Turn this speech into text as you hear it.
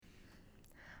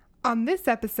On this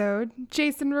episode,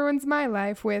 Jason ruins my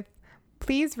life with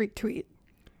Please Retweet.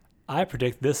 I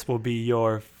predict this will be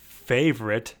your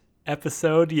favorite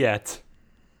episode yet.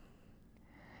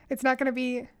 It's not going to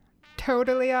be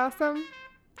totally awesome.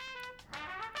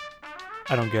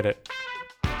 I don't get it.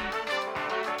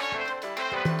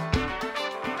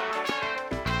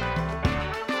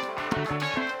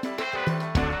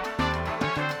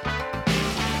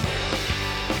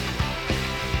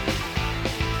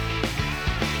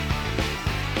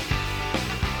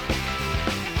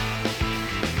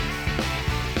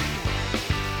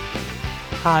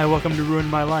 Hi, welcome to Ruin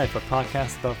My Life, a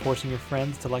podcast about forcing your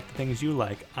friends to like the things you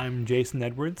like. I'm Jason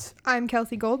Edwards. I'm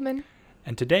Kelsey Goldman.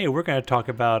 And today we're going to talk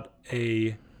about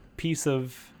a piece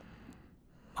of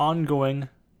ongoing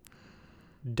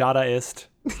Dadaist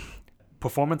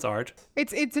performance art.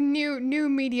 It's a new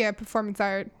media performance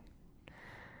art.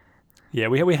 Yeah,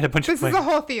 we had a bunch of This is a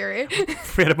whole theory.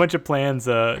 we had a bunch of plans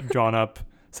drawn up,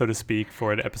 so to speak,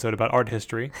 for an episode about art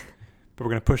history, but we're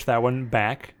going to push that one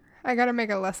back. I got to make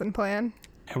a lesson plan.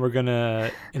 And we're going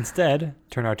to instead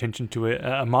turn our attention to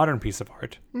a modern piece of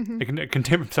art. Mm-hmm.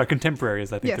 Contemporary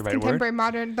is, I think, the right word. Yes,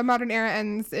 contemporary, the modern era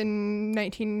ends in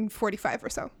 1945 or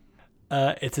so.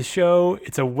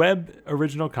 It's a web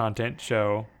original content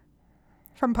show.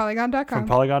 From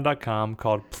Polygon.com.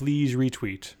 Called Please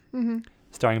Retweet. Mm-hmm.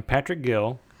 Starring Patrick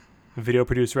Gill, video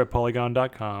producer at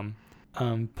Polygon.com.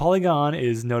 Polygon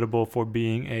is notable for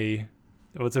being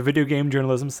it's a video game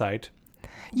journalism site.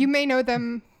 You may know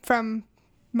them from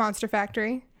Monster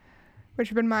Factory, which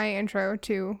has been my intro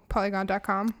to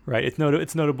Polygon.com. Right. It's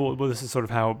notable. Well, this is sort of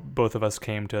how both of us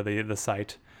came to the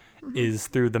site, mm-hmm. is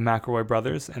through the McElroy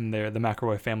brothers and the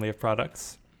McElroy family of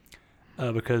products,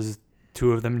 because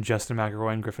two of them, Justin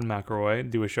McElroy and Griffin McElroy,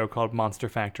 do a show called Monster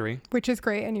Factory, which is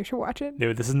great, and you should watch it.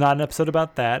 This is not an episode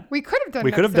about that. We could have done.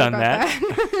 We could have done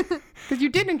that. Because you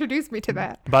did introduce me to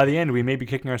that. By the end, we may be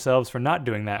kicking ourselves for not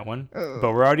doing that one,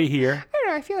 but we're already here. I don't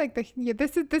know. I feel like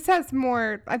this has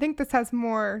more. I think this has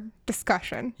more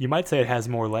discussion. You might say it has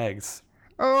more legs.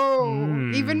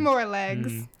 Oh, even more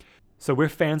legs. So we're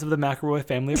fans of the McElroy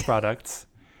family of products,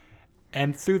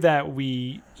 and through that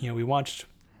we watched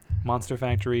Monster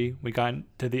Factory. We got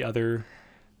into the other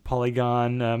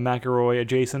Polygon McElroy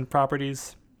adjacent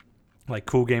properties like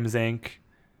Cool Games Inc.,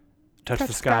 Touch the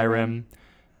Skyrim.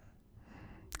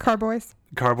 Carboys.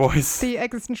 The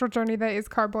existential journey that is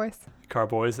Carboys.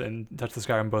 Carboys and Touch the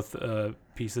Skyrim, both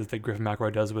pieces that Griffin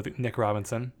McElroy does with Nick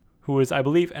Robinson, who is, I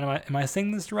believe, and am I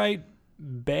saying this right?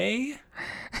 Bay?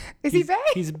 He Bay?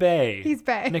 He's Bay. He's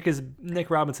Bay.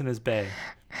 Nick Robinson is Bay.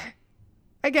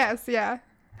 I guess, yeah.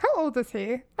 How old is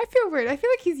he? I feel weird. I feel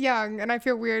like he's young, and I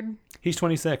feel weird. He's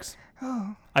 26.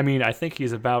 Oh. I mean, I think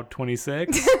he's about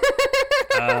 26.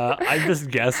 I'm just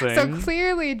guessing. So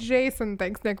clearly Jason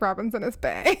thinks Nick Robinson is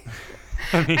Bay.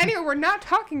 Anyway, we're not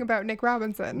talking about Nick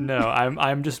Robinson. No,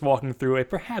 I'm just walking through a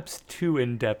perhaps too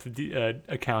in-depth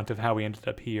account of how we ended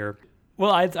up here.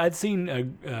 Well, I'd seen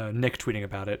Nick tweeting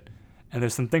about it, and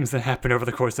there's some things that happened over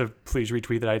the course of Please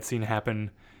Retweet that I'd seen happen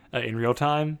in real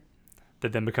time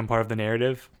that then become part of the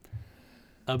narrative.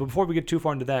 But before we get too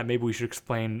far into that, maybe we should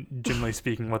explain, generally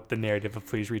speaking, what the narrative of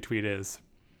Please Retweet is.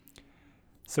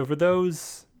 So for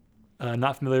those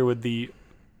not familiar with the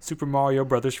Super Mario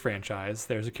Brothers franchise,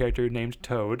 there's a character named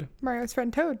Toad. Mario's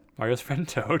friend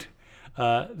Toad.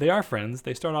 They are friends.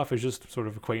 They start off as just sort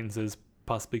of acquaintances,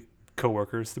 possibly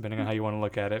co-workers, depending on how you want to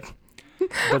look at it.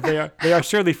 But they are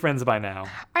surely friends by now.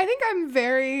 I think I'm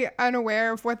very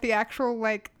unaware of what the actual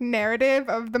narrative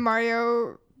of the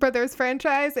Mario Brothers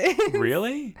franchise is.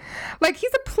 Really?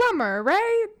 He's a plumber,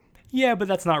 right? Yeah, but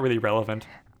that's not really relevant.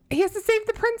 He has to save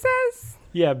the princess?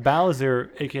 Yeah, Bowser,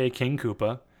 aka King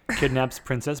Koopa, kidnaps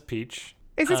Princess Peach.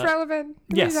 Is this relevant?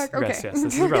 Yes, okay. yes, this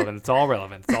is relevant. It's all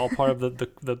relevant. It's all part of the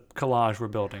collage we're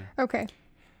building. Okay.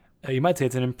 You might say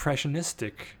it's an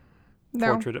impressionistic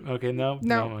portrait. Okay, no.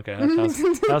 Okay,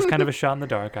 that was kind of a shot in the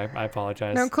dark. I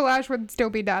apologize. No, collage would still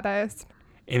be Dadaist.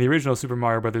 In the original Super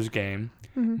Mario Brothers game,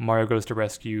 Mario goes to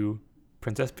rescue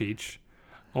Princess Peach,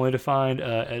 only to find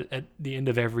at the end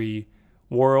of every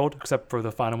world, except for the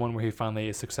final one where he finally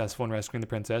is successful in rescuing the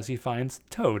princess, he finds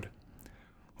Toad,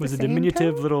 who's a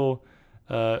diminutive little,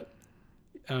 I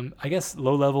guess,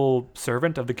 low-level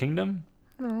servant of the kingdom.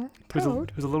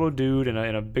 Toad? Who's a little dude in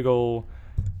a big old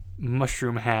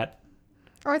mushroom hat.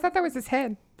 Oh, I thought that was his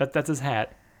head. That's his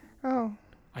hat. Oh.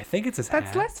 I think it's his hat.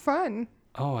 That's less fun.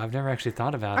 Oh, I've never actually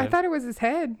thought about it. I thought it was his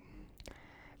head.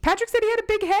 Patrick said he had a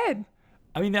big head.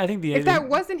 I mean, I think if that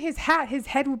wasn't his hat, his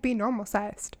head would be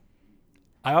normal-sized.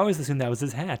 I always assumed that was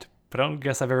his hat, but I don't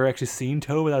guess I've ever actually seen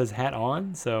Toad without his hat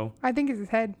on, so... I think it's his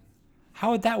head.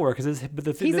 How would that work? He's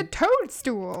a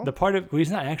toadstool. The part of, well,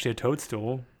 he's not actually a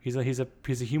toadstool. He's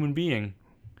a human being.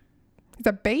 He's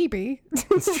a baby.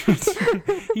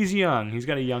 He's young. He's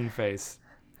got a young face.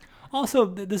 Also,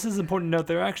 this is important to note.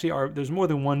 There's more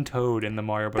than one Toad in the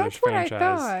Mario Brothers franchise.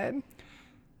 That's what I thought.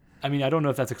 I mean, I don't know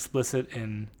if that's explicit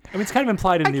in. I mean, it's kind of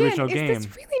implied in the original game. Is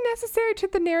this really necessary to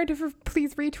the narrative of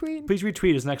Please Retweet? Please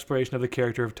Retweet is an exploration of the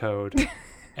character of Toad,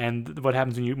 and what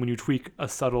happens when you tweak a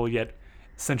subtle yet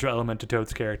central element to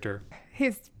Toad's character.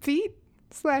 His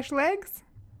feet/legs.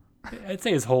 I'd say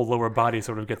his whole lower body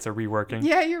sort of gets a reworking.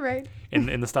 Yeah, you're right.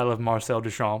 In the style of Marcel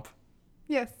Duchamp.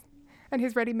 Yes, and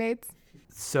his ready-mades.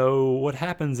 So what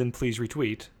happens in Please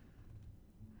Retweet?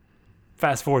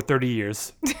 Fast forward 30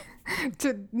 years.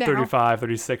 To now. 35,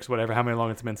 36, whatever, how many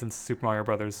long it's been since Super Mario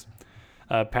Brothers.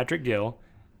 Patrick Gill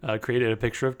created a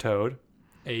picture of Toad,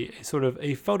 a sort of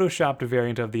a photoshopped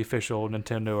variant of the official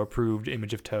Nintendo-approved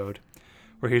image of Toad,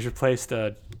 where he's replaced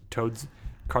Toad's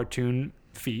cartoon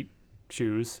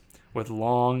shoes, with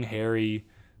long, hairy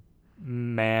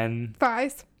man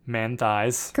thighs.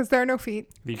 Because there are no feet.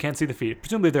 You can't see the feet.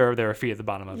 Presumably there are feet at the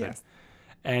bottom of it.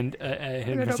 And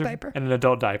an adult diaper. And an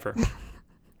adult diaper.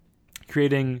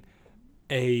 Creating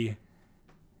a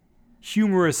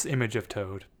humorous image of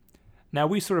Toad. Now,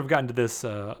 we sort of got into this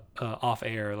off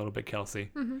air a little bit,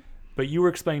 Kelsey. Mm-hmm. But you were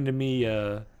explaining to me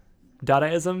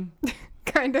Dadaism.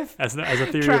 Kind of. As a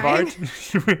theory of art.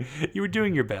 You were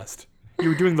doing your best. You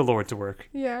were doing the Lord's work.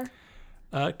 Yeah.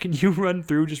 Can you run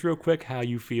through just real quick how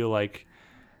you feel like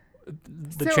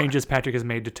the changes Patrick has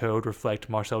made to Toad reflect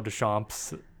Marcel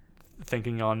Duchamp's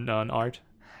thinking on art?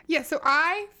 Yeah, so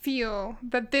I feel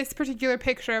that this particular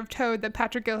picture of Toad that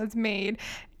Patrick Gill has made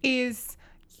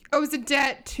owes a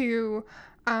debt to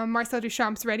Marcel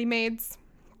Duchamp's ready-mades,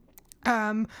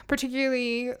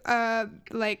 particularly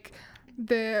like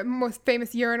the most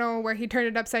famous urinal where he turned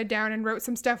it upside down and wrote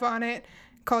some stuff on it,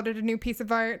 called it a new piece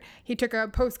of art. He took a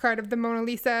postcard of the Mona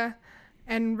Lisa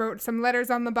and wrote some letters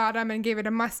on the bottom and gave it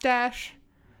a mustache.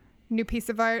 New piece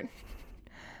of art.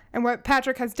 And what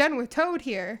Patrick has done with Toad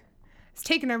here is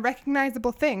taken a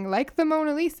recognizable thing, like the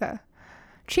Mona Lisa,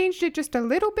 changed it just a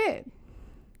little bit.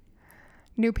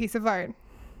 New piece of art.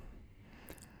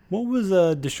 What was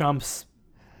Duchamp's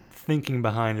thinking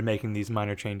behind making these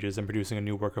minor changes and producing a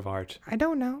new work of art? I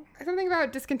don't know. Something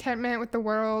about discontentment with the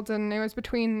world, and it was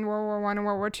between World War I and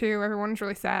World War II. Everyone was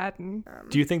really sad. And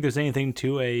do you think there's anything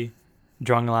to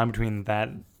drawing a line between that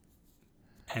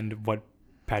and what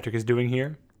Patrick is doing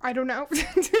here? I don't know.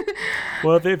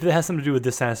 Well, if it has something to do with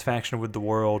dissatisfaction with the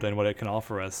world and what it can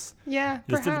offer us. Yeah,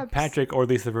 perhaps. Patrick, or at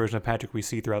least the version of Patrick we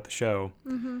see throughout the show,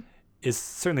 is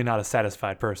certainly not a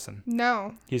satisfied person.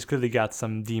 No. He's clearly got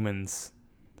some demons,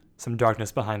 some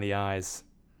darkness behind the eyes.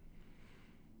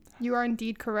 You are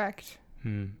indeed correct.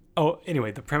 Oh,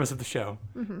 anyway, the premise of the show.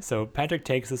 So Patrick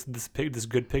takes this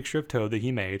good picture of Toad that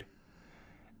he made,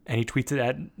 and he tweets it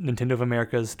at Nintendo of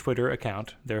America's Twitter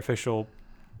account, their official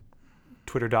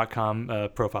twitter.com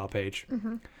profile page,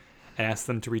 and asks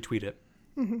them to retweet it.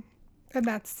 And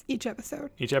that's each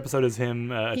episode. Each episode is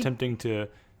him attempting to,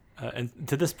 and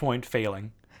to this point,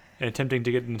 failing, and attempting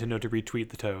to get Nintendo to retweet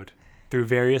the Toad through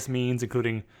various means,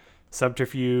 including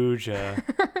subterfuge,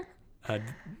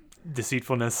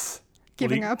 deceitfulness,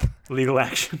 giving up, legal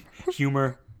action,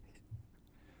 humor,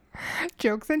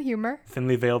 jokes and humor,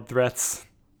 thinly veiled threats,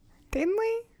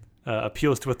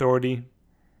 appeals to authority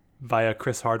via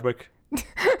Chris Hardwick,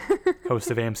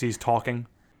 host of AMC's Talking.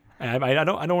 And I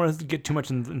don't want to get too much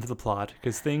into the plot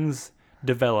because things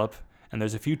develop and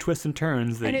there's a few twists and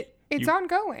turns that it's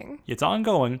ongoing. It's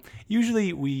ongoing.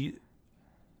 Usually we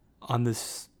on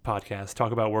this podcast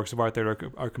talk about works of art that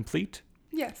are complete.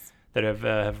 Yes. That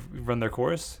have run their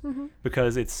course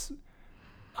because it's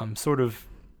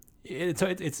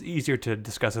it's easier to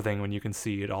discuss a thing when you can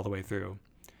see it all the way through.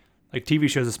 Like TV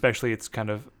shows especially, it's kind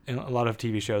of, in a lot of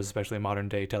TV shows, especially modern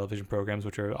day television programs,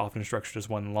 which are often structured as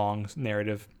one long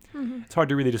narrative, it's hard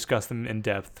to really discuss them in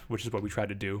depth, which is what we try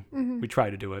to do. We try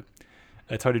to do it.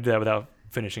 It's hard to do that without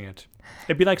finishing it.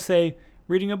 It'd be like, say,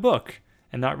 reading a book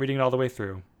and not reading it all the way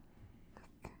through.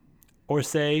 Or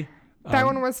say... that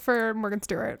one was for Morgan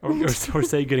Stewart. or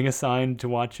say getting assigned to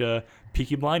watch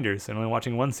Peaky Blinders and only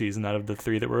watching one season out of the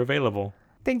 3 that were available.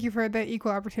 Thank you for the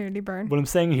equal opportunity burn. What I'm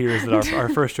saying here is that our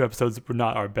first 2 episodes were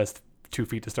not our best 2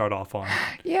 feet to start off on.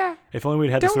 Yeah. If only we'd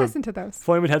had Don't listen to those. If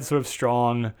only we'd had the sort of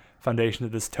strong foundation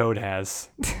that this Toad has.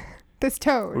 This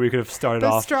Toad. We could have started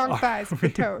those off. Strong thighs of the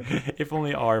Toad. If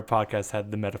only our podcast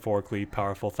had the metaphorically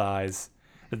powerful thighs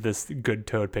that this good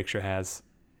Toad picture has.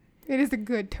 It is a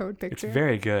good Toad picture. It's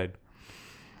very good.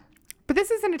 But this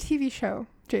isn't a TV show,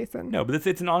 Jason. No, but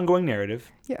it's an ongoing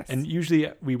narrative. Yes. And usually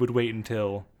we would wait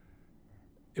until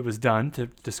it was done to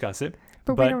discuss it.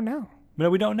 But we don't know. No,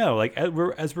 we don't know. Like, as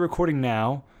we're recording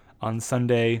now on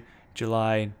Sunday,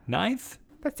 July 9th.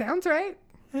 That sounds right.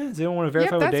 Yeah, does anyone want to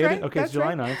verify what day it is? Okay, it's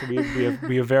July 9th.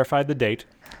 We have verified the date.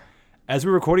 As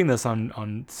we're recording this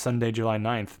on Sunday, July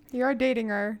 9th. You are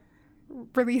dating our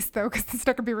release, though, because it's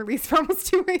not going to be released for almost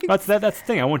 2 weeks. That's the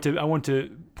thing. I want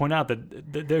to point out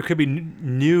that there could be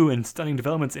new and stunning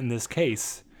developments in this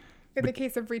case. In the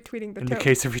case of retweeting the Toad. In the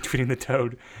case of retweeting the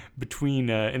Toad,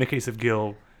 in the case of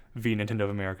Gil v. Nintendo of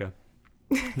America.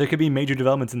 There could be major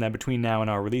developments in that between now and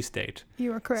our release date.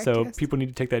 You are correct. So yes. people need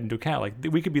to take that into account. Like,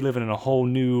 we could be living in a whole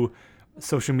new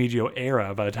social media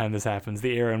era by the time this happens.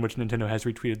 The era in which Nintendo has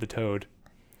retweeted the Toad.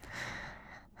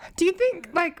 Do you think,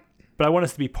 like... But I want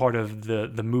us to be part of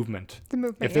the movement. The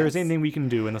movement, If there is anything we can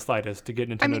do in the slightest to get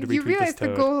Nintendo to retweet this Toad. You realize the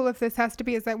goal of this has to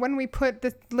be is that when we put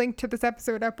this link to this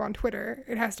episode up on Twitter,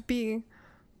 it has to be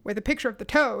with a picture of the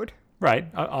Toad. Right,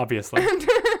 obviously.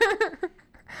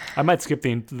 I might skip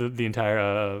the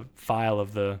entire file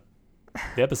of the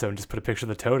episode and just put a picture of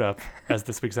the Toad up as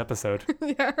this week's episode.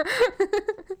 Yeah.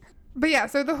 But yeah,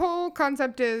 so the whole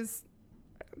concept is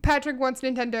Patrick wants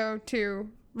Nintendo to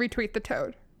retweet the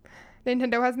Toad.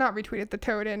 Nintendo has not retweeted the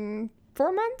Toad in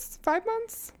 4 months? 5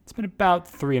 months? It's been about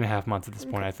 3.5 months at this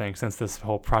point, I think, since this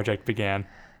whole project began.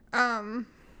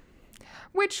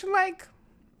 Which, like,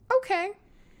 okay.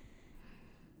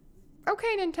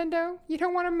 Okay, Nintendo, you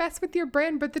don't want to mess with your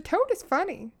brand, but the Toad is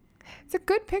funny. It's a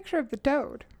good picture of the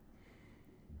Toad.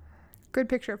 Good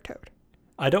picture of Toad.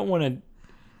 I don't want to...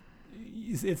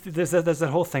 There's that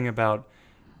whole thing about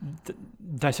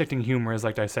dissecting humor is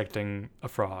like dissecting a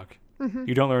frog. Mm-hmm.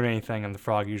 You don't learn anything, and the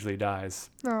frog usually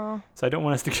dies. Oh. So I don't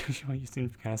want us to... You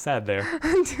seem kind of sad there.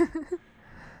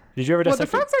 Did you ever dissect Well, the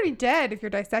frog's already dead if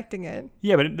you're dissecting it.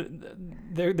 Yeah, but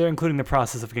they're including the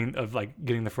process of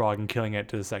getting the frog and killing it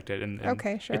to dissect it. And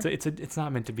okay, sure. It's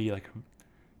not meant to be like...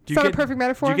 It's not a perfect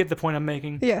metaphor? Do you get the point I'm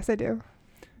making? Yes, I do.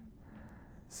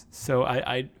 So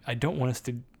I don't want us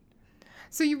to...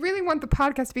 So you really want the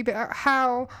podcast to be about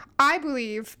how I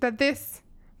believe that this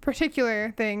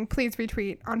particular thing, please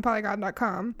retweet on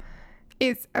Polygon.com,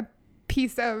 is a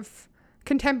piece of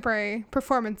contemporary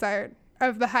performance art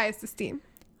of the highest esteem.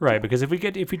 Right, because if we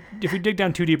dig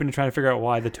down too deep into trying to figure out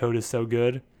why the Toad is so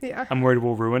good, yeah, I'm worried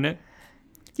we'll ruin it.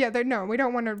 Yeah, no, we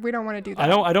don't want to do that. I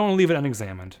don't want to leave it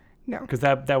unexamined. No, because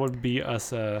that would be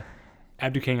us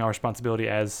abdicating our responsibility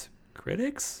as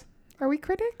critics. Are we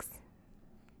critics?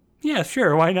 Yeah,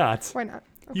 sure. Why not? Why not?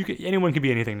 Okay. Anyone can be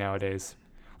anything nowadays.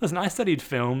 Listen, I studied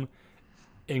film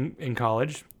in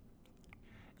college.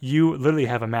 You literally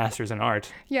have a master's in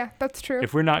art. Yeah, that's true.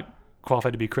 If we're not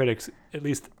qualified to be critics, at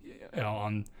least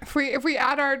on... If we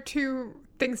add our two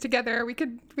things together, we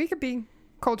could be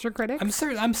culture critics.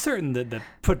 I'm certain that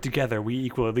put together we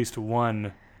equal at least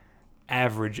one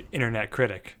average internet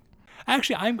critic.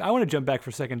 Actually, I want to jump back for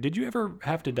a second. Did you ever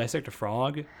have to dissect a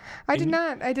frog? I did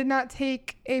not. I did not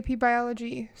take AP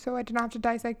biology, so I did not have to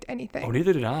dissect anything. Oh,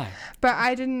 neither did I. But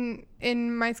I didn't,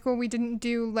 in my school, we didn't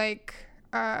do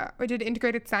we did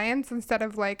integrated science instead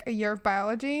of like a year of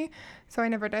biology, so I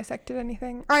never dissected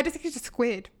anything. Or I dissected a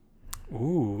squid.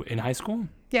 Ooh, in high school?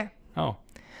 Yeah. Oh.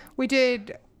 We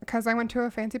did, because I went to a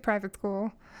fancy private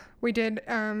school, we did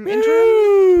interim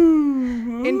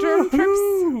trips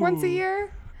once a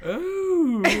year.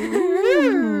 Ooh.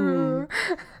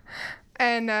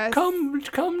 And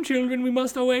come children, we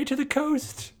must away to the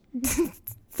coast.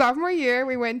 Sophomore year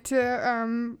we went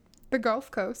to the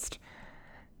Gulf Coast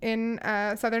in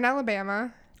southern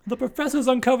Alabama. The professor's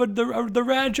uncovered the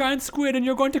rare giant squid, and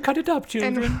you're going to cut it up,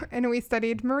 children. And we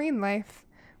studied marine life,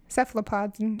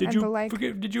 cephalopods and the like.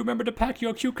 Did you remember to pack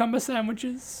your cucumber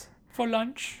sandwiches for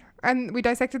lunch? And we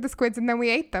dissected the squids and then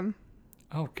we ate them.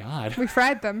 Oh God. We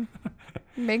fried them.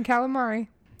 Made calamari.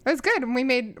 It was good. And we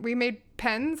made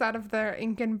pens out of their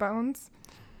ink and bones.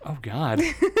 Oh God.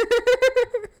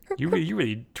 You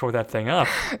really tore that thing up.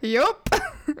 Yup.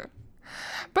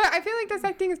 But I feel like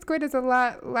dissecting a squid is a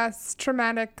lot less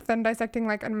traumatic than dissecting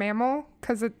like a mammal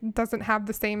because it doesn't have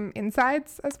the same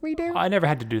insides as we do. I never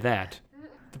had to do that.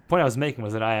 The point I was making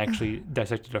was that I actually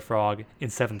dissected a frog in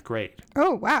 7th grade.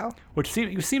 Oh, wow. Which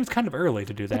seems kind of early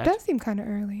to do that. It does seem kind of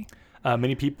early.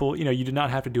 Many people, you did not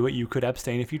have to do it. You could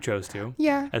abstain if you chose to.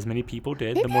 Yeah. As many people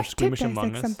did. Maybe the more squeamish I did among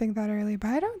dissect us. Something that early, but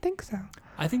I don't think so.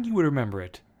 I think you would remember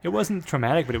it. It wasn't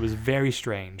traumatic, but it was very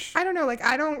strange. I don't know. Like,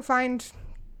 I don't find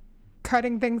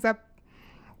cutting things up.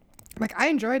 Like, I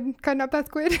enjoyed cutting up that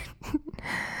squid.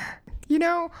 We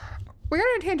got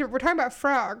on a tangent. We're talking about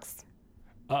frogs.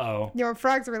 Uh-oh. You know what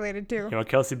frogs are related to? You know what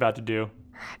Kelsey's about to do?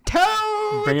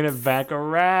 Toad! Bringing it back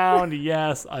around.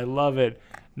 Yes, I love it.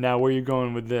 Now, where are you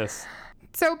going with this?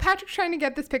 So Patrick's trying to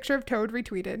get this picture of Toad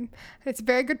retweeted. It's a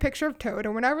very good picture of Toad,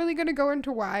 and we're not really going to go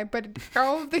into why, but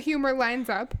all of the humor lines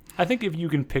up. I think if you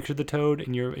can picture the Toad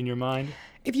in your mind.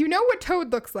 If you know what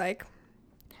Toad looks like,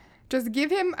 just give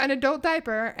him an adult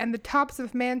diaper and the tops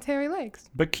of man's hairy legs.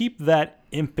 But keep that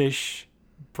impish,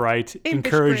 bright,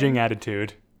 encouraging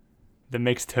attitude that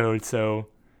makes Toad so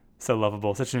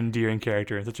lovable, such an endearing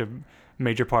character, such a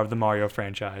major part of the Mario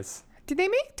franchise. Did they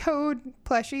make Toad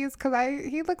plushies? Because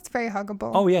he looks very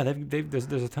huggable. Oh yeah,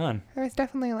 there's a ton. There's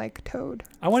definitely like Toad.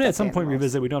 I want to at some stuffed point animals.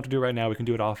 revisit. We don't have to do it right now. We can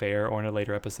do it off air or in a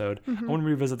later episode. I want to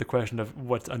revisit the question of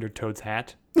what's under Toad's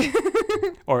hat,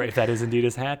 or if that is indeed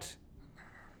his hat.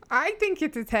 I think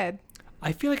it's his head.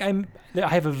 I feel like I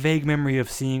have a vague memory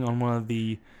of seeing on one of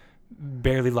the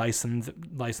barely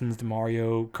licensed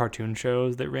Mario cartoon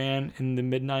shows that ran in the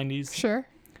mid 90s. Sure.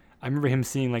 I remember him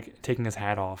seeing like taking his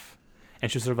hat off. And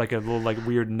it's just sort of like a little like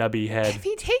weird nubby head. If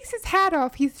he takes his hat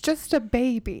off, he's just a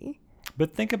baby.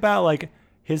 But think about like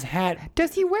his hat.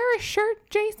 Does he wear a shirt,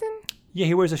 Jason? Yeah,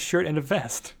 he wears a shirt and a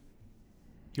vest.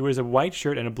 He wears a white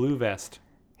shirt and a blue vest.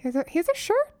 He has a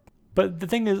shirt? But the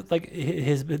thing is, like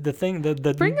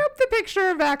the Bring up the picture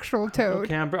of actual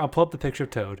Toad. Okay, I'll pull up the picture of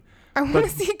Toad. I want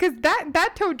to see, because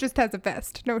that Toad just has a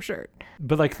vest, no shirt.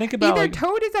 But like think about Either like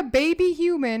Toad is a baby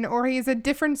human or he's a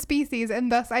different species, and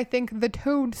thus I think the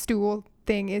toadstool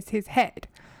thing is his head.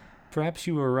 perhaps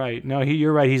you were right. No,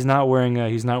 you're right. He's not wearing a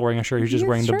shirt. He's just He is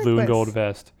wearing the blue and shirtless. gold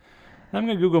vest. I'm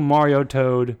gonna Google Mario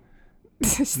Toad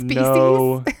Species.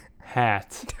 no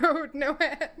hat. Toad, no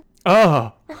head.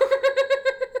 Oh.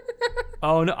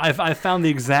 Oh no! I found the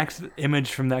exact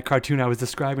image from that cartoon I was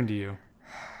describing to you.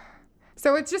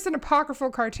 So it's just an apocryphal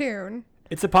cartoon.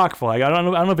 It's apocryphal. Like, I don't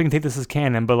know if we can take this as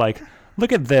canon, but like,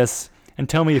 look at this and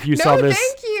tell me if you saw this.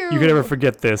 Thank you. You could ever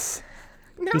forget this.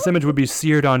 No. This image would be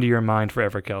seared onto your mind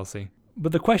forever, Kelsey.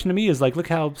 But the question to me is like, look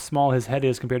how small his head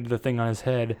is compared to the thing on his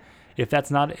head. If that's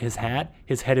not his hat,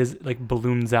 his head is like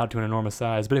balloons out to an enormous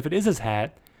size. But if it is his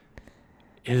hat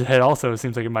also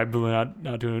seems like it might balloon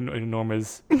out to an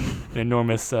enormous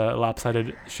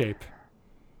lopsided shape.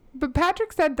 But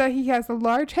Patrick said that he has a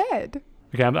large head.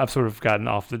 Okay, I've sort of gotten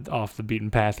off the beaten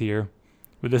path here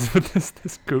with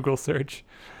this Google search.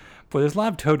 Boy, there's a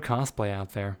lot of Toad cosplay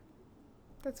out there.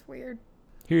 That's weird.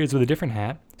 Here he is with a different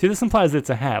hat. See, this implies that it's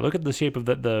a hat. Look at the shape of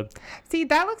the. See,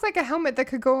 that looks like a helmet that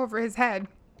could go over his head.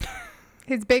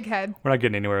 His big head. We're not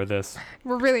getting anywhere with this.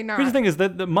 We're really not. Here's the thing: is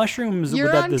that the mushrooms You're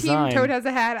with that on design. team Toad has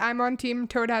a hat. I'm on team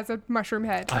Toad has a mushroom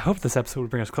head. I hope this episode would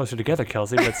bring us closer together,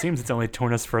 Kelsey, but it seems it's only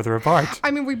torn us further apart.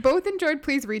 I mean, we both enjoyed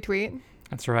Please Retweet.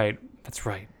 That's right. That's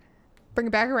right. Bring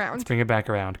it back Let's around. bring it back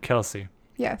around, Kelsey.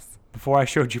 Yes. Before I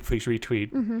showed you Please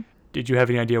Retweet, did you have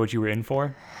any idea what you were in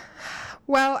for?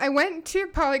 Well, I went to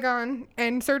Polygon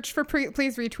and searched for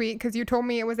Please Retweet because you told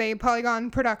me it was a Polygon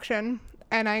production.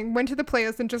 And I went to the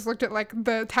playlist and just looked at like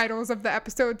the titles of the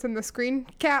episodes and the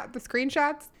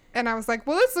screenshots. And I was like,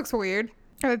 well, this looks weird.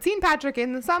 I had seen Patrick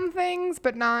in some things,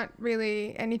 but not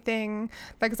really anything.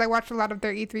 Like, 'cause I watched a lot of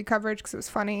their E3 coverage because it was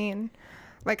funny. And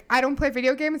like, I don't play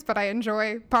video games, but I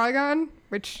enjoy Polygon,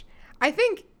 which I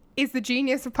think is the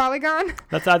genius of Polygon.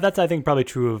 That's I think probably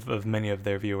true of many of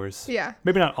their viewers. Yeah.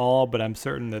 Maybe not all, but I'm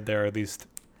certain that there are at least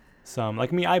some.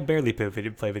 Like me, I barely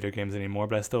play video games anymore,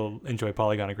 but I still enjoy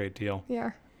Polygon a great deal.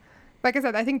 Yeah. Like I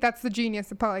said, I think that's the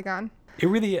genius of Polygon. It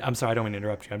really, I'm sorry, I don't mean to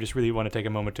interrupt you. I just really want to take a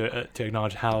moment to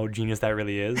acknowledge how genius that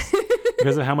really is.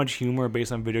 Because of how much humor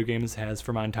based on video games has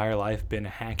for my entire life been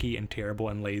hacky and terrible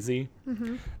and lazy.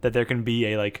 Mm-hmm. That there can be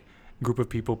a like group of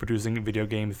people producing video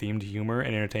game themed humor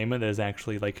and entertainment that is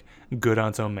actually like good on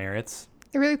its own merits.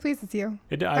 It really pleases you.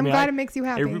 I'm glad it makes you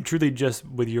happy. It truly just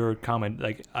with your comment,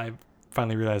 like I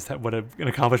finally realized what an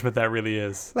accomplishment that really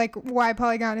is. Like why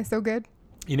Polygon is so good.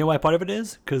 You know why part of it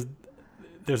is? Because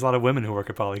there's a lot of women who work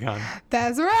at Polygon.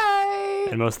 That's right.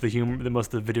 And most of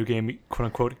the video game quote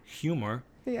unquote humor,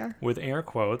 Yeah. with air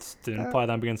quotes to imply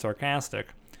that I'm being sarcastic,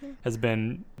 has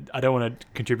been, I don't want to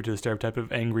contribute to the stereotype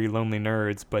of angry, lonely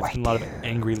nerds, but it's been a lot of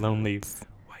angry, lonely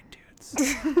white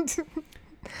dudes.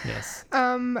 Yes.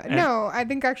 No, I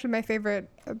think actually my favorite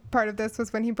part of this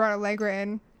was when he brought Allegra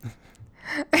in.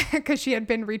 Because she had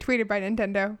been retweeted by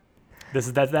Nintendo.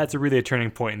 That's really a turning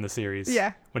point in the series.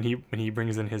 Yeah. When he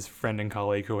brings in his friend and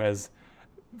colleague who has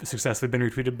successfully been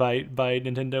retweeted by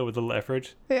Nintendo with little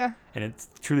effort. Yeah. And it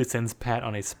truly sends Pat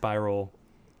on a spiral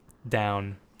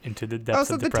down into the depths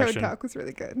Also, of the depression. Toad talk was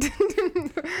really good.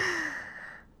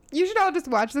 You should all just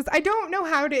watch this. I don't know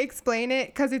how to explain it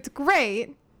because it's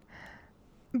great,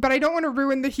 but I don't want to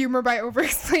ruin the humor by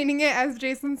over-explaining it, as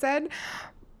Jason said.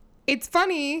 It's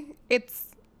funny. It's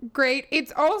great.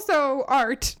 It's also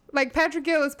art. Like, Patrick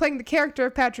Gill is playing the character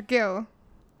of Patrick Gill,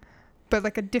 but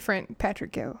like a different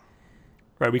Patrick Gill.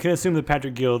 Right, we can assume that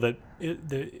Patrick Gill that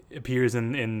appears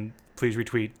in Please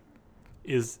Retweet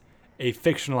is a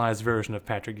fictionalized version of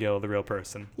Patrick Gill, the real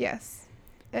person. Yes.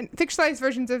 And fictionalized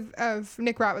versions of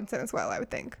Nick Robinson as well, I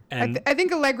would think. And I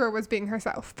think Allegra was being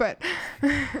herself, but...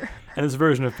 and this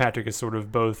version of Patrick is sort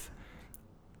of both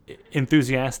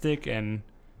enthusiastic and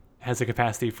has a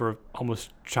capacity for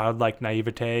almost childlike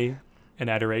naivete and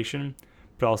adoration,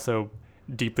 but also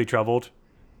deeply troubled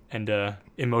and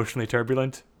emotionally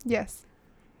turbulent. Yes.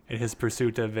 In his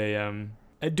pursuit of a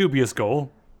dubious goal.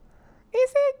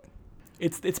 Is it?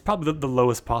 It's probably the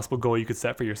lowest possible goal you could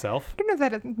set for yourself. I don't know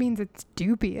if that means it's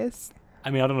dubious.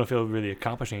 I mean, I don't know if it'll really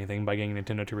accomplish anything by getting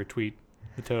Nintendo to retweet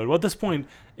the Toad. Well, at this point,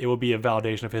 it will be a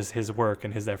validation of his work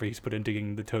and his effort he's put into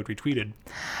getting the Toad retweeted.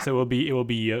 So it will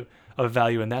be of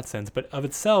value in that sense. But of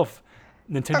itself,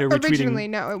 Nintendo Originally,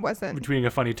 no, it wasn't. retweeting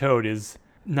a funny Toad is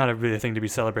not a really thing to be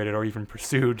celebrated or even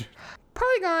pursued.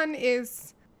 Polygon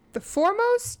is the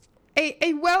foremost,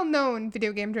 a well-known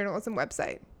video game journalism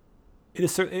website.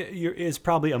 It is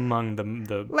probably among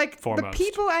the like foremost. The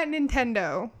people at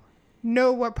Nintendo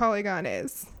know what Polygon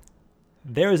is.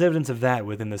 There is evidence of that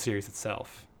within the series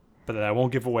itself, but that I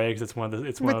won't give away because it's one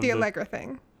of the Allegra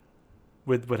thing.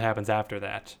 With what happens after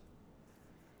that.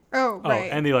 Oh, right.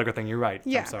 Oh, and the Allegra thing. You're right.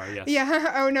 Yeah. I'm sorry. Yes.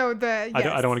 Yeah. Oh no. Yes. I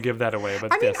don't want to give that away,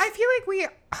 but I mean, yes. I feel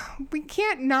like we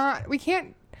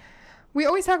can't. We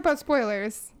always talk about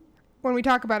spoilers when we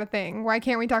talk about a thing. Why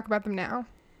can't we talk about them now?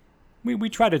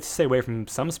 We try to stay away from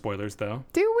some spoilers, though.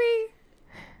 Do we?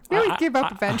 We always give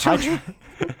up eventually.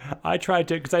 I try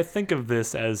to, because I think of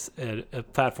this as a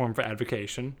platform for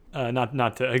advocation,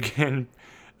 not to again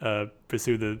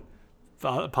pursue the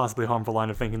possibly harmful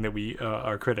line of thinking that we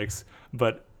are critics,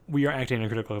 but we are acting in a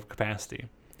critical capacity,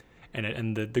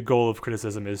 and the goal of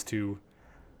criticism is to,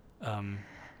 well,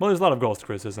 there's a lot of goals to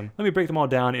criticism. Let me break them all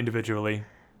down individually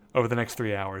over the next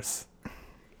 3 hours.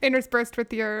 Interspersed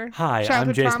with your Hi, I'm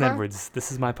childhood Jason trauma. Edwards.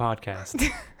 This is my podcast,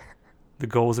 The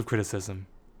Goals of Criticism.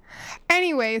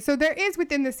 Anyway, so there is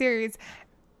within the series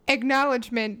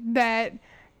acknowledgement that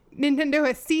Nintendo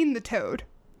has seen the Toad.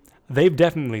 They've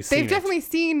definitely seen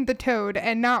seen the Toad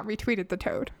and not retweeted the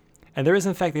Toad. And there is,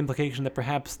 in fact, the implication that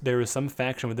perhaps there is some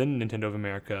faction within Nintendo of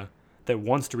America that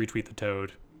wants to retweet the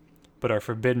Toad, but are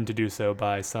forbidden to do so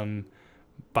by some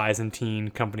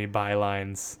Byzantine company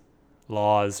bylines,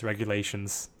 laws,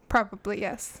 regulations. Probably,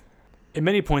 yes. At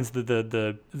many points,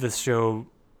 the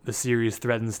series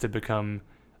threatens to become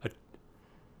a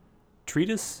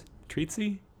treatise?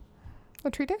 Treatise?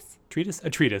 A treatise? Treatise? A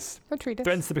treatise. A treatise.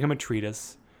 Threatens to become a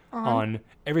treatise on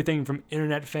everything from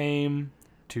internet fame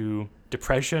to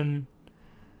depression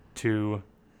to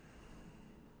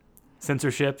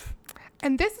censorship.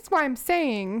 And this is why I'm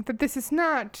saying that this is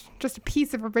not just a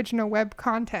piece of original web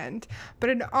content, but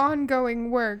an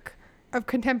ongoing work of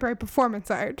contemporary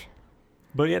performance art.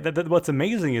 But yeah, what's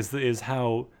amazing is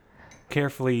how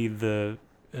carefully the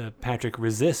Patrick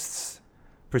resists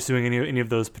pursuing any of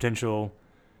those potential,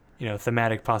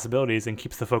 thematic possibilities, and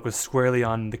keeps the focus squarely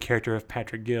on the character of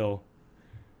Patrick Gill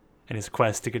and his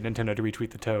quest to get Nintendo to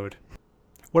retweet the Toad.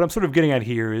 What I'm sort of getting at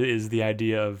here is the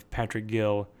idea of Patrick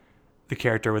Gill, the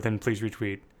character within Please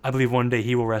Retweet. I believe one day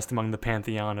he will rest among the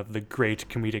pantheon of the great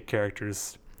comedic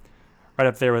characters, right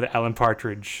up there with Alan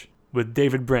Partridge, with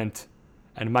David Brent,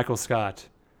 and Michael Scott,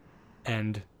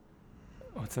 and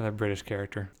what's another British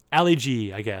character? Ali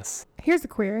G, I guess. Here's a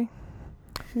query.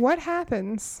 What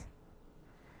happens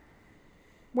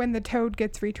when the Toad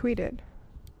gets retweeted?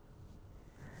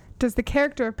 Does the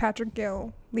character of Patrick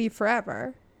Gill leave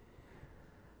forever?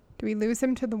 Do we lose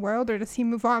him to the world, or does he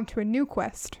move on to a new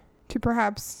quest to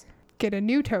perhaps get a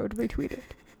new Toad retweeted?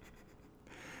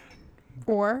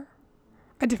 Or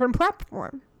a different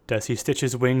platform? Does he stitch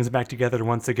his wings back together to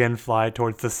once again fly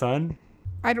towards the sun?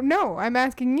 I don't know. I'm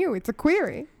asking you. It's a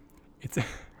query.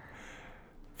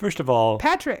 First of all...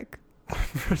 Patrick.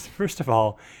 First of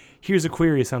all, Here's a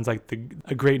Query sounds like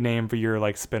a great name for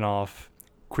your, spin-off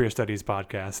queer studies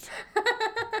podcast.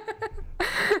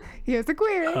 Here's a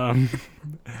query.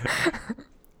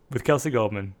 With Kelsey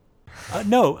Goldman.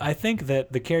 No, I think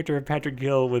that the character of Patrick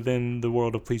Gill within the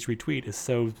world of Please Retweet is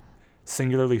so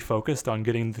singularly focused on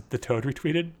getting the Toad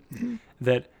retweeted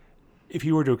that if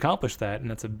he were to accomplish that, and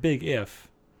that's a big if,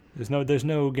 there's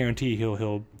no guarantee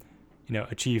he'll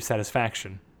achieve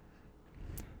satisfaction.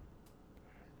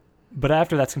 But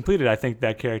after that's completed, I think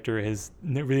that character has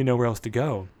really nowhere else to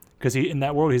go, because in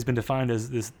that world he's been defined as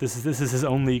this is his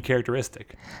only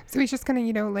characteristic. So he's just gonna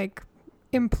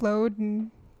implode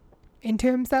into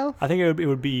himself. I think it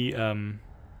would be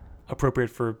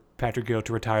appropriate for Patrick Gill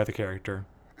to retire the character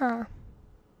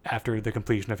after the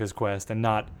completion of his quest and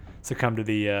not succumb to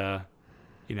the,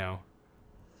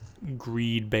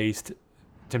 greed-based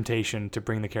temptation to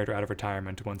bring the character out of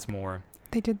retirement once more.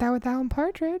 They did that with Alan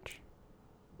Partridge.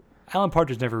 Alan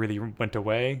Partridge never really went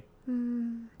away.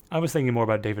 I was thinking more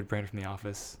about David Brent from The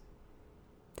Office.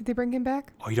 Did they bring him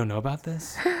back? Oh, you don't know about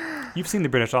this? You've seen The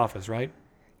British Office, right?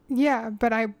 Yeah,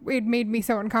 but it made me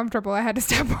so uncomfortable I had to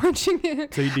stop watching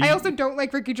it. So I also don't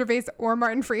like Ricky Gervais or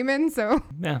Martin Freeman, so...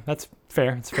 Yeah, that's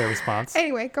fair. It's a fair response.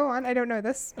 Anyway, go on. I don't know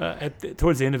this.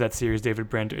 Towards the end of that series, David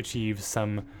Brent achieves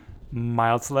some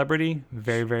mild celebrity,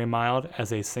 very, very mild,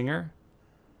 as a singer.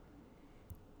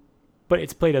 But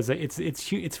it's played as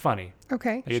it's funny.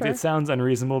 Okay, sure. It sounds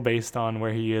unreasonable based on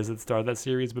where he is at the start of that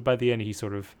series, but by the end,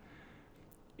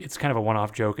 it's kind of a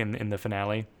one-off joke in the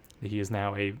finale that he is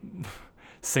now a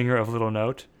singer of little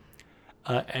note.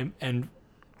 But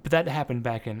that happened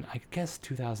back in, I guess,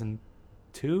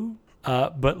 2002?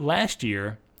 But last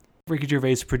year, Ricky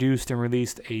Gervais produced and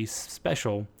released a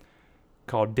special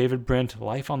called David Brent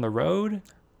Life on the Road.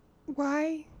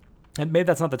 Why? And maybe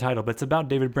that's not the title, but it's about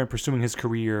David Brent pursuing his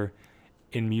career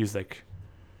in music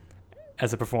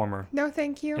as a performer. No,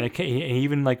 thank you. And he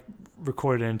even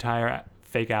recorded an entire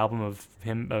fake album of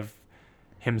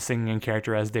him singing in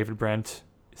character as David Brent.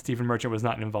 Stephen Merchant was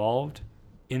not involved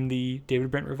in the David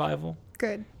Brent revival.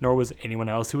 Good. Nor was anyone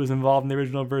else who was involved in the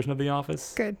original version of The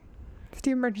Office. Good.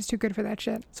 Stephen Merchant's too good for that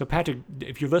shit. So Patrick,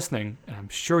 if you're listening, and I'm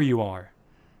sure you are.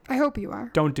 I hope you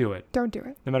are. Don't do it. Don't do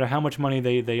it. No matter how much money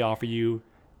they offer you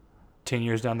 10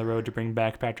 years down the road to bring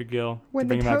back Patrick Gill, to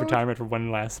bring him out of retirement for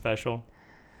one last special.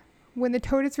 When the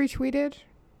Toad is retweeted,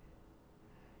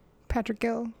 Patrick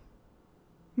Gill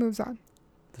moves on.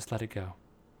 Just let it go.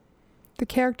 The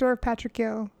character of Patrick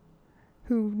Gill,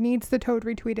 who needs the Toad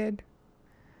retweeted,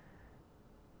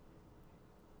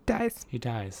 dies. He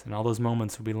dies, and all those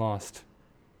moments will be lost.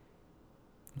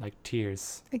 Like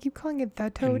tears. I keep calling it the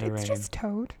Toad. It's rain. just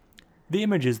Toad. The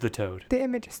image is the Toad. The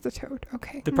image is the Toad.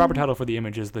 Okay. The proper title for the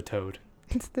image is the Toad.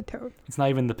 It's the Toad. It's not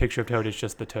even the picture of Toad, it's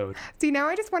just the Toad. See, now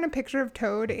I just want a picture of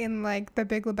Toad in the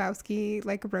Big Lebowski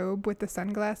robe with the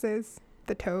sunglasses.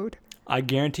 The Toad. I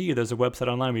guarantee you there's a website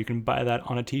online where you can buy that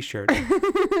on a t-shirt.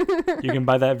 You can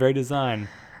buy that very design.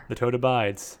 The Toad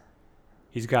Abides.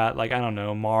 He's got I don't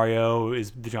know, Mario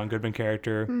is the John Goodman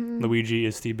character. Luigi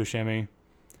is Steve Buscemi.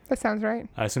 That sounds right.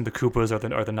 I assume the Koopas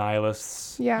are the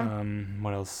nihilists. Yeah.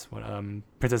 What else?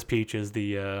 Princess Peach is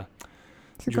the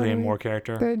Julianne Moore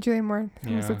character. The Julianne Moore.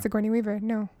 Yeah. It's Sigourney Weaver.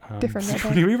 No, different.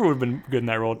 Sigourney Weaver would have been good in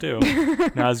that role too.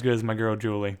 Not as good as my girl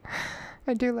Julie.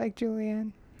 I do like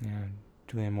Julianne. Yeah,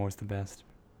 Julianne Moore's the best.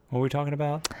 What were we talking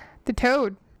about? The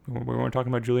Toad. We weren't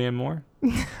talking about Julianne Moore?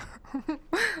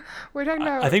 We're talking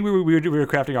about... I think we were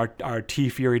crafting our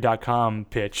tfury.com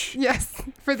pitch. Yes,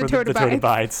 for the Toad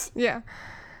Abides. Yeah.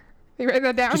 You write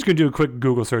that down? Just going to do a quick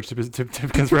Google search to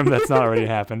confirm that's not already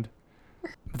happened.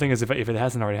 The thing is, if it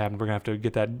hasn't already happened, we're going to have to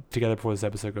get that together before this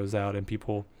episode goes out and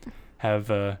people have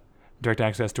direct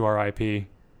access to our IP.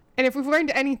 And if we've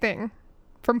learned anything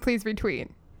from Please Retweet,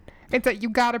 it's that you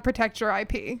got to protect your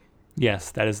IP. Yes,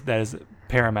 that is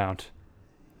paramount.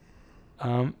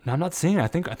 No, I'm not seeing it. I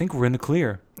think we're in the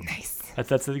clear. Nice.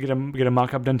 That's get a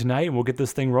mock-up done tonight, and we'll get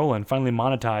this thing rolling. Finally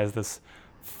monetize this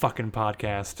fucking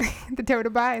podcast. The Toad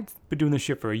Abides. Been doing this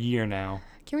shit for a year now.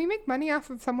 Can we make money off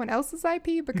of someone else's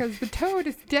IP? Because the Toad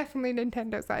is definitely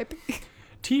Nintendo's IP.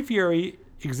 T-Fury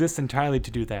exists entirely to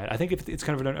do that. I think it's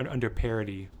kind of an under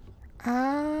parody.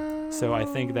 Oh. So I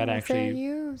think that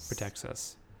actually protects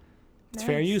us. It's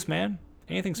fair use, man.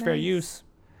 Anything's fair use.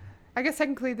 I guess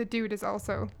technically the dude is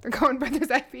also the Coen Brothers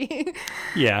IP.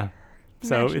 Yeah.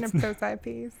 So Mashing up those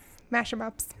IPs. Mash them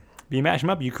ups. You mash them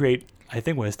up, you create, I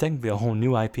think, what is technically a whole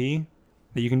new IP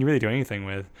that you can really do anything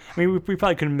with. I mean, we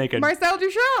probably couldn't make a... Marcel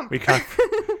Duchamp! We can't...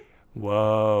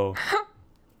 Whoa.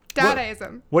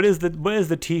 Dadaism. What is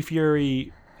the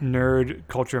T-Fury nerd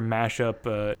culture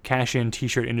mashup cash-in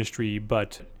T-shirt industry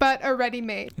but a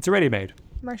ready-made. It's a ready-made.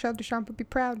 Marcel Duchamp would be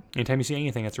proud. Anytime you see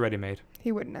anything, it's ready-made.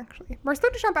 He wouldn't, actually.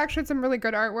 Marcel Duchamp actually had some really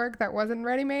good artwork that wasn't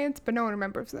ready-mades, but no one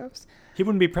remembers those. He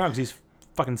wouldn't be proud because he's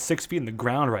fucking 6 feet in the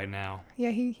ground right now. Yeah,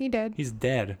 he did. He's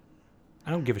dead. I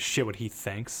don't give a shit what he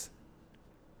thinks.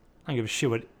 I don't give a shit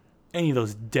what any of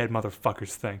those dead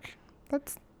motherfuckers think.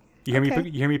 That's... You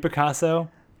hear me, Picasso?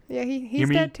 Yeah, he's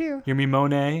dead too. You hear me,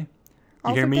 Monet? You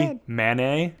also hear me, dead.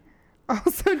 Manet?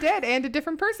 Also dead, and a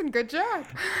different person. Good job.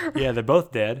 Yeah, they're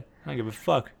both dead. I don't give a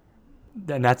fuck.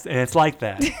 And it's like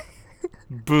that.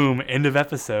 Boom, end of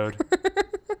episode.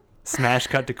 Smash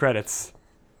cut to credits.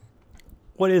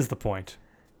 What is the point?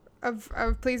 Of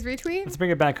Please Retweet? Let's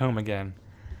bring it back home again.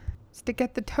 is to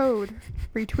get the toad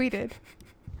retweeted.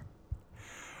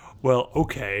 Well,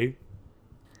 okay.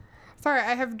 Sorry,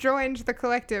 I have joined the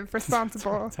collective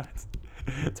responsible.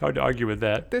 It's hard to argue with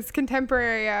that. This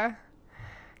contemporary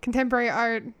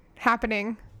art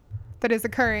happening that is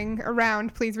occurring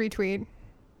around Please Retweet.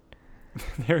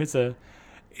 There is the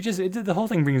whole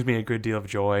thing brings me a good deal of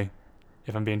joy,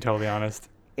 if I'm being totally honest.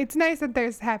 It's nice that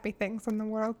there's happy things in the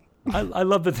world. I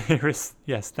love that there is.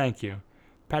 Yes, thank you.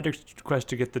 Patrick's request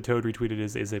to get the toad retweeted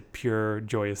is a pure,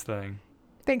 joyous thing.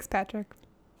 Thanks, Patrick.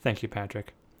 Thank you,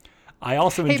 Patrick. I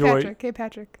also enjoy... Hey,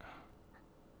 Patrick.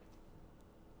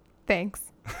 Thanks.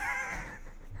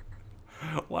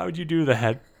 Why would you do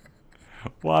that?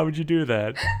 Why would you do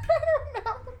that?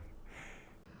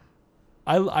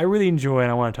 I don't know. I really enjoy,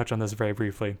 and I want to touch on this very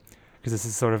briefly, because this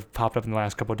has sort of popped up in the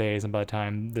last couple of days, and by the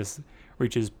time this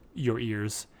reaches your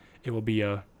ears, it will be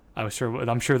I'm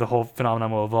sure the whole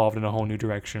phenomenon will evolve in a whole new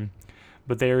direction.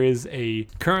 But there's a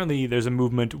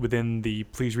movement within the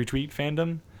Please Retweet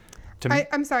fandom.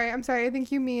 I'm sorry. I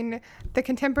think you mean the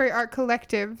contemporary art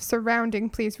collective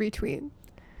surrounding Please Retweet.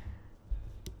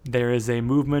 There is a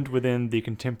movement within the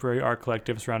contemporary art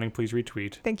collective surrounding Please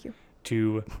Retweet. Thank you.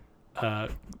 To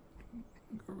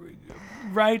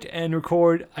write and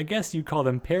record, I guess you call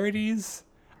them parodies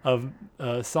of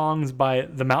songs by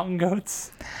the Mountain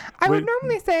Goats. I would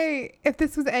normally say, if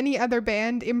this was any other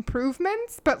band,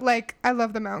 improvements, but I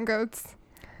love the Mountain Goats.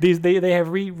 They have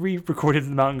re-recorded the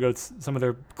Mountain Goats some of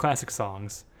their classic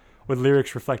songs with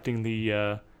lyrics reflecting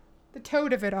the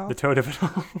toad of it all. The toad of it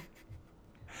all.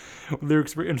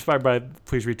 Lyrics were inspired by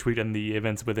Please Retweet and the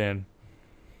events within.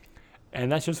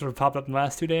 And that just sort of popped up in the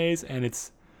last 2 days, and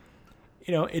it's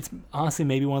honestly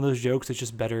maybe one of those jokes that's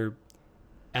just better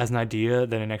as an idea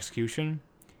than an execution.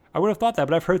 I would have thought that,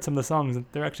 but I've heard some of the songs, and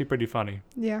they're actually pretty funny.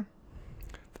 Yeah.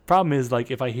 The problem is,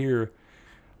 if I hear,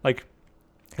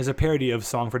 there's a parody of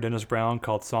Song for Dennis Brown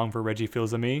called Song for Reggie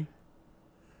Fils-Aimé.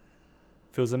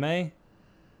 Fils-Aimé?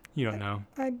 You don't know.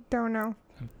 I don't know.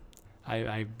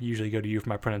 I usually go to you for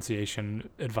my pronunciation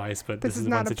advice, but this is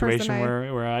not one situation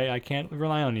where I can't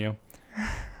rely on you.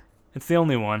 It's the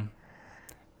only one.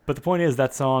 But the point is,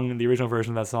 that song, the original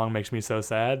version of that song, makes me so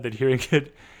sad that hearing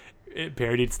it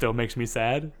parodied still makes me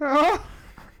sad. Oh.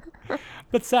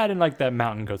 But sad in that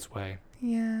Mountain Goats way.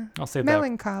 Yeah. I'll save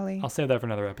melancholy. I'll save that for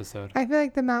another episode. I feel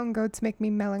like the Mountain Goats make me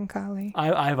melancholy.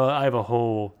 I have a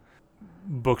whole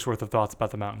book's worth of thoughts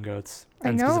about the Mountain Goats.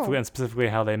 I know. Specifically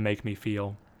how they make me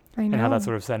feel. I know. And how that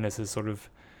sort of sadness is sort of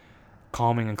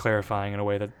calming and clarifying in a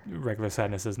way that regular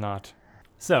sadness is not.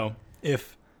 So,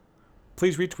 if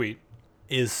Please Retweet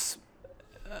is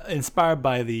inspired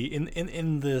by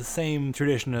in the same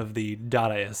tradition of the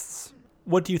Dadaists,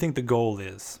 what do you think the goal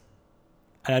is?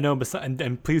 And I know,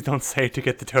 and please don't say to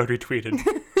get the toad retweeted.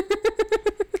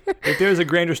 If there's a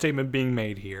grander statement being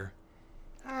made here,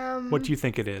 what do you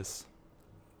think it is?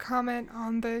 Comment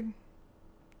on the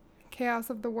chaos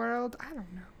of the world? I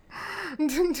don't know.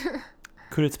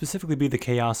 Could it specifically be the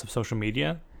chaos of social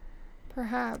media?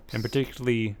 Perhaps. And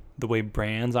particularly the way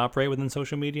brands operate within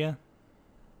social media?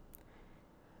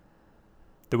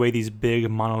 The way these big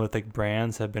monolithic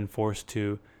brands have been forced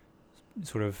to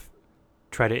sort of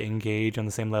try to engage on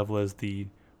the same level as the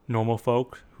normal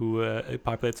folk who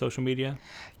populate social media?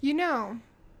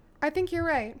 I think you're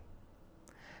right.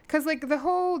 Because, the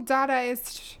whole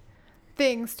Dadaist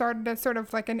thing started as sort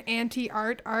of an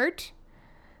anti-art.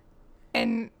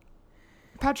 And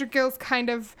Patrick Gill's kind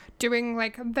of doing,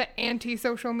 the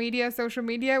anti-social media,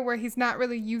 where he's not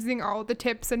really using all the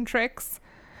tips and tricks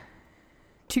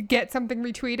to get something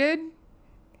retweeted.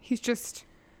 He's just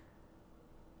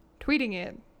tweeting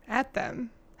it at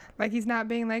them. He's not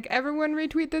being everyone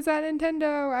retweet this at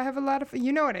Nintendo. I have a lot of...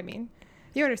 You know what I mean.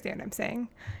 You understand what I'm saying.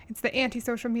 It's the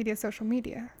anti-social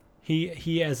media.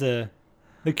 He as the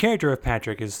character of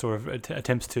Patrick is sort of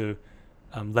attempts to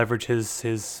leverage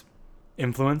his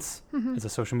influence as a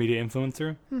social media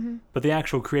influencer. Mm-hmm. But the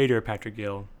actual creator of Patrick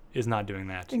Gill is not doing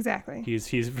that. Exactly. He's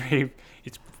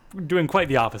doing quite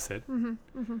the opposite.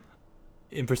 Mm-hmm. Mm-hmm.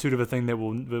 In pursuit of a thing that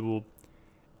will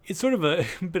it's sort of a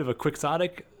bit of a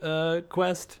quixotic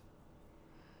quest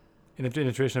in the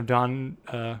tradition of Don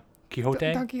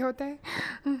Quixote. Don Quixote? Is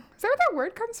that where that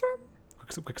word comes from?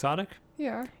 Quixotic?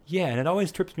 Yeah. Yeah, and it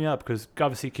always trips me up because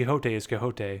obviously Quixote is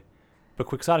Quixote, but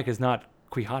quixotic is not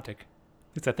quixotic.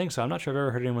 At least I think so. I'm not sure I've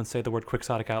ever heard anyone say the word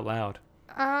quixotic out loud.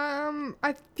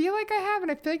 I feel like I have,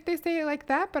 and I feel like they say it like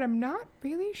that, but I'm not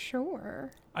really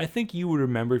sure. I think you would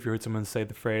remember if you heard someone say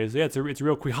the phrase, yeah, it's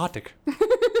real quixotic.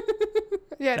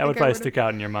 Yeah, that would probably stick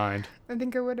out in your mind. I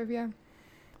think I would have, yeah.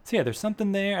 So yeah, there's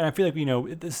something there, and I feel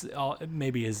like, this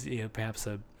maybe is perhaps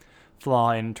a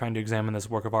flaw in trying to examine this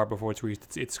work of art before it's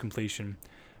reached its completion.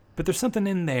 But there's something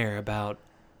in there about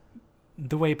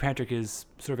the way Patrick is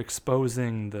sort of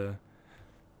exposing the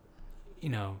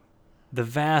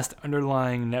vast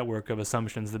underlying network of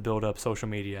assumptions that build up social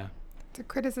media. It's a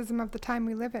criticism of the time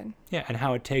we live in. Yeah, and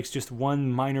how it takes just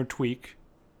one minor tweak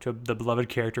to the beloved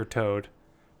character Toad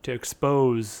to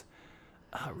expose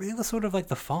really the sort of like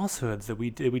the falsehoods that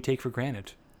we take for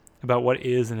granted about what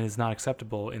is and is not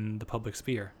acceptable in the public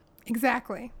sphere.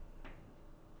 Exactly.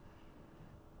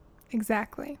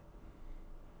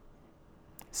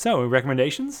 So,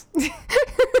 recommendations? Do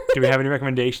we have any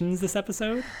recommendations this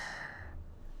episode?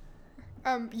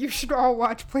 You should all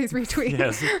watch Please Retweet.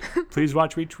 Yes. Please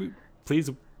watch Retweet. Please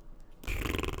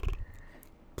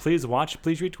watch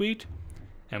Please Retweet.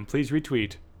 And please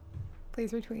retweet.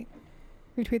 Please retweet.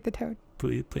 Retweet the Toad.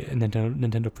 Please,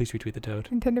 Nintendo, please retweet the Toad.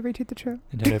 Nintendo, retweet the Toad.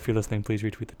 Nintendo, if you're listening, please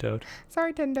retweet the Toad.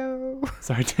 Sorry, Tendo.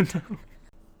 Sorry, Nintendo. Are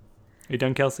you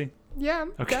done, Kelsey? Yeah,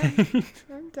 I'm Okay. done.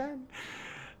 I'm done.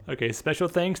 Okay, special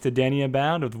thanks to Danny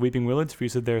Abound of the Weeping Willards for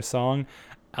use of their song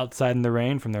Outside in the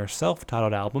Rain from their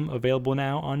self-titled album, available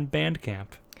now on Bandcamp.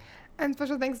 And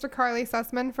special thanks to Carly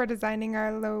Sussman for designing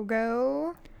our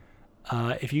logo.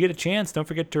 If you get a chance, don't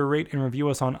forget to rate and review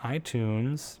us on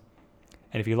iTunes.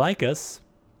 And if you like us,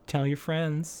 tell your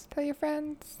friends. Tell your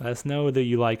friends. Let us know that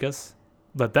you like us.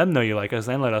 Let them know you like us,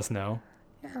 and let us know.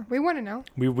 Yeah, we want to know.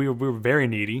 We're very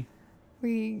needy.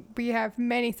 We have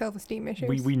many self-esteem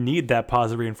issues. We need that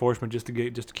positive reinforcement just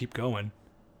to keep going.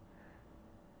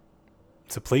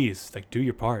 So please, do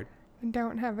your part.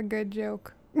 Don't have a good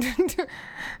joke.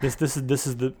 This is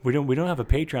the we don't have a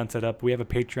Patreon set up. We have a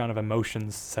Patreon of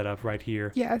emotions set up right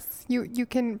here. Yes, you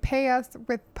can pay us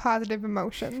with positive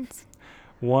emotions.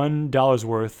 $1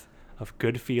 worth of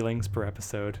good feelings per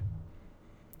episode.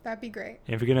 That'd be great.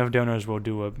 And if we get enough donors, we'll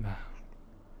do a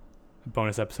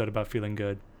bonus episode about feeling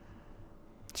good.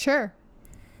 Sure.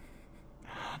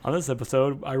 On this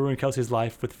episode, I ruined Kelsey's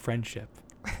life with friendship.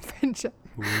 Friendship.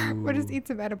 Ooh. We'll just eat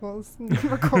some edibles and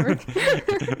record.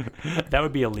 That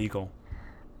would be illegal.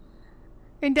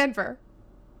 In Denver.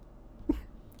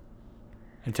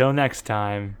 Until next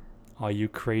time, all you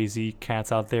crazy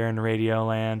cats out there in Radio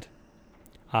Land,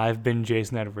 I've been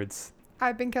Jason Edwards.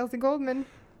 I've been Kelsey Goldman.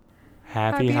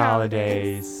 Happy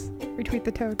holidays. Retweet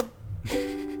the Toad.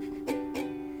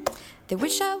 They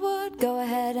wish I would go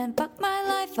ahead and fuck my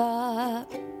life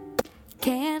up.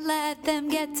 Can't let them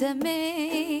get to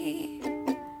me.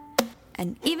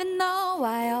 And even though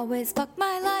I always fuck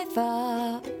my life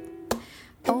up,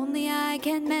 only I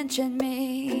can mention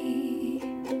me.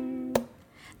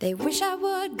 They wish I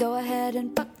would go ahead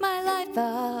and fuck my life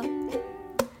up.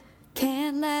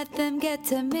 Can't let them get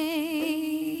to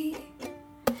me.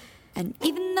 And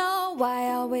even though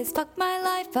I always fuck my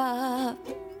life up,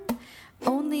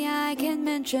 only I can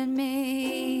mention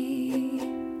me.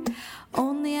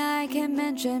 Only I can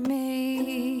mention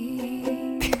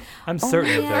me. I'm certain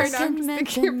of Only I this. can I'm just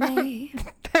mention thinking about me.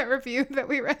 that review that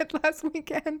we read last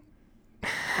weekend.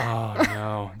 Oh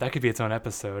no, that could be its own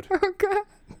episode. Oh god.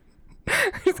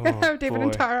 We're just gonna Oh, have David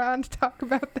and boy. Tara on to talk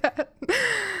about that.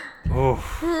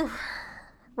 Oh,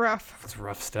 Rough. that's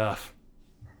rough stuff.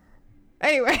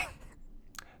 Anyway.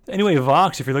 Anyway,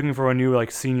 Vox, if you're looking for a new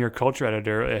senior culture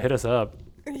editor, hit us up.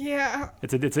 Yeah.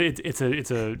 It's a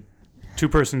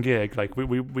 2-person gig.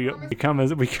 We come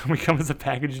as a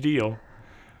package deal.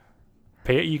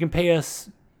 You can pay us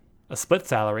a split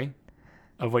salary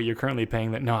of what you're currently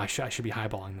paying. That no, I should be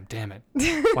highballing them. Damn it!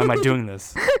 Why am I doing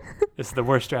this? This is the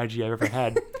worst strategy I've ever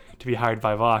had to be hired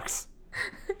by Vox,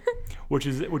 which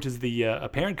is the a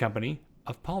parent company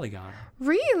of Polygon.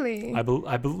 Really?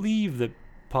 I believe that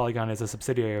Polygon is a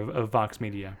subsidiary of Vox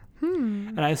Media.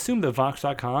 And I assume that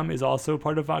Vox.com is also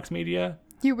part of Vox Media.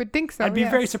 You would think so. I'd be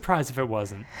yes. very surprised if it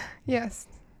wasn't. Yes.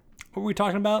 What were we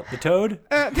talking about? The Toad?